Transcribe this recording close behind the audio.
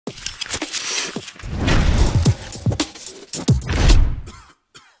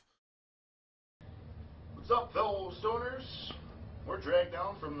Drag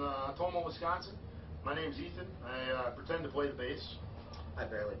Down from Tomah, Wisconsin. My name's Ethan. I pretend to play the bass. I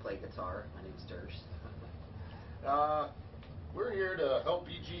barely play guitar. My name's Durst. We're here to help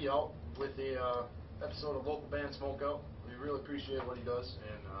BG out with the episode of local band Smokeout. We really appreciate what he does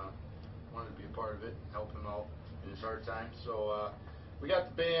and wanted to be a part of it, help him out in his hard times. So we got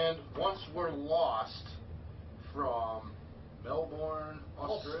the band Once We're Lost from Melbourne,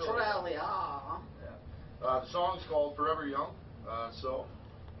 Australia. Yeah. The song's called Forever Young. So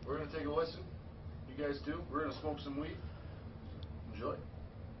we're going to take a listen. You guys do. We're going to smoke some weed. Enjoy.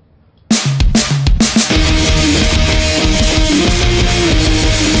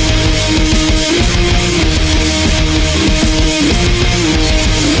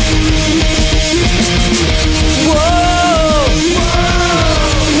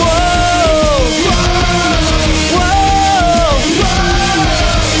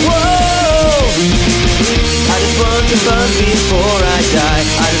 Before I die,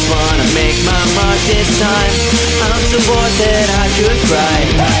 I just wanna make my mark this time. I'm so bored that I could cry.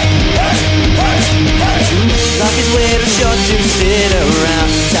 Life is way too short to sit around.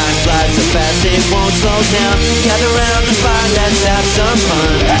 Time flies so fast it won't slow down. Gather round the fire, let's have some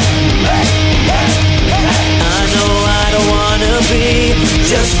fun. I know I don't wanna be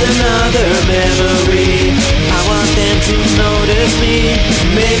just another memory. I want them to notice me,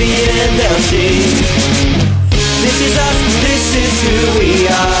 maybe then they'll see. This is us, this is who we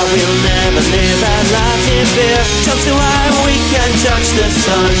are. We'll never live our lives in fear. Jump so high we can touch the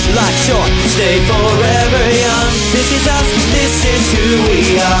sun. Life short, stay forever young. This is us, this is who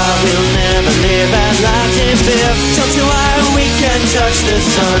we are. We'll never live our lives in fear. Jump so high we can touch the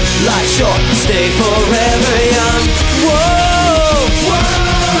sun. Life short, stay forever young. Whoa, whoa,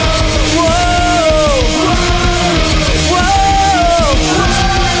 whoa, whoa, whoa,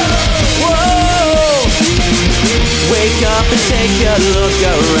 whoa. Wake up and take a look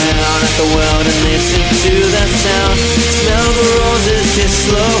around at the world and listen to the sound. Smell the roses, just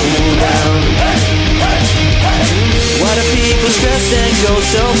slow down. Why do people stress and go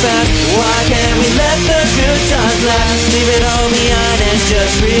so fast? Why can't we let the good times last? Leave it all behind and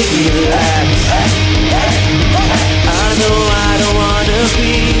just relax. I know I don't wanna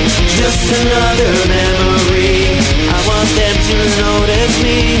be just another memory. I want them to notice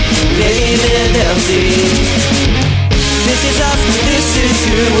me, maybe then they'll see. This is us, this is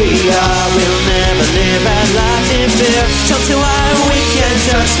who we are. We'll never live our lives in fear. Jump so high we can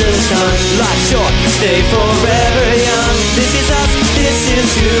touch the sun. Life short, stay forever young. This is us, this is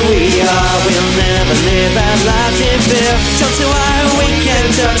who we are. We'll never live our lives in fear. Jump so high we can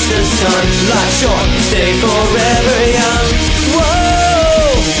touch the sun. Life short, stay forever young.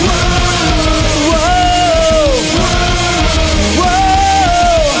 Whoa, whoa, whoa.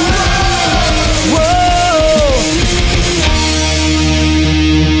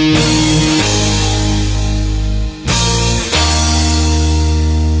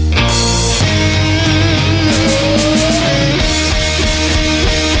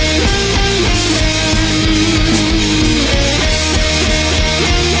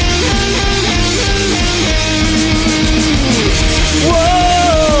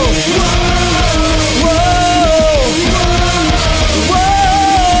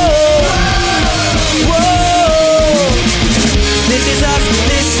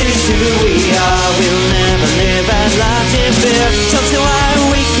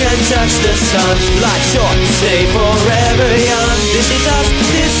 Touch the sun, life short, stay forever young. This is us,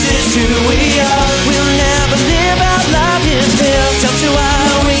 this is who we are. We'll never live our lives in fear. Jump so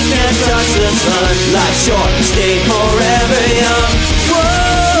high we can touch the sun. Life short, stay forever young.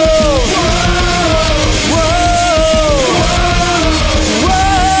 Whoa, whoa, whoa,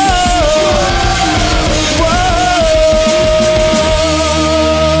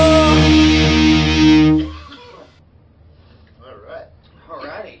 All right.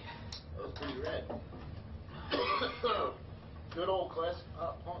 Alrighty. That was pretty rad. Good old classic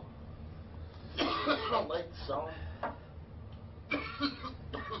pop punk. I like the song. What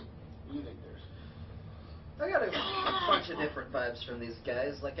do you think, Durs? I got a bunch of different vibes from these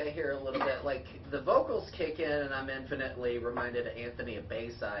guys. Like, I hear a little bit, like, the vocals kick in, and I'm infinitely reminded of Anthony of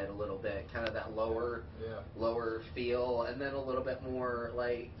Bayside a little bit, kind of that lower feel, and then a little bit more,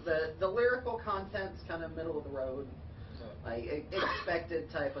 like, the lyrical content's kind of middle of the road. Like, expected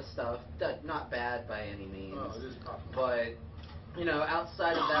type of stuff. Not bad by any means. Oh, it is pop. But, you know,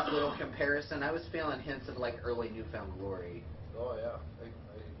 outside of that little comparison, I was feeling hints of, like, early Newfound Glory. Oh, yeah. I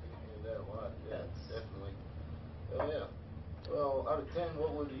hear that a lot. Yeah, That's definitely. Oh, yeah. Well, out of 10,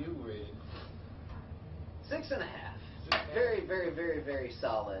 what would you rate it? 6.5. very, very, very, very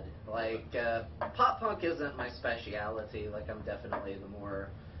solid. Like, pop punk isn't my speciality. Like, I'm definitely the more,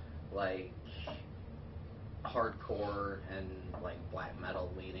 like, hardcore and, like, black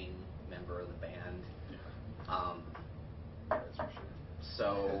metal leaning member of the band. That's for sure.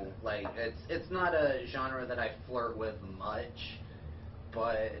 So, like, it's not a genre that I flirt with much,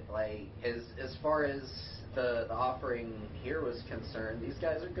 but, like, as far as the offering here was concerned, these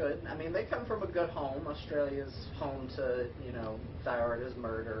guys are good. I mean, they come from a good home. Australia's home to, you know, Die Hard is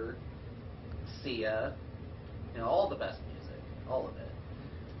Murder, Sia, you know, all the best music, all of it.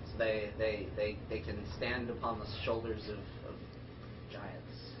 So they can stand upon the shoulders of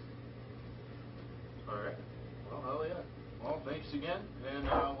giants. All right. Well, hell yeah. Well, thanks again, and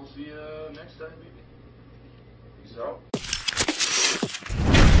we'll see you next time, maybe. Peace out.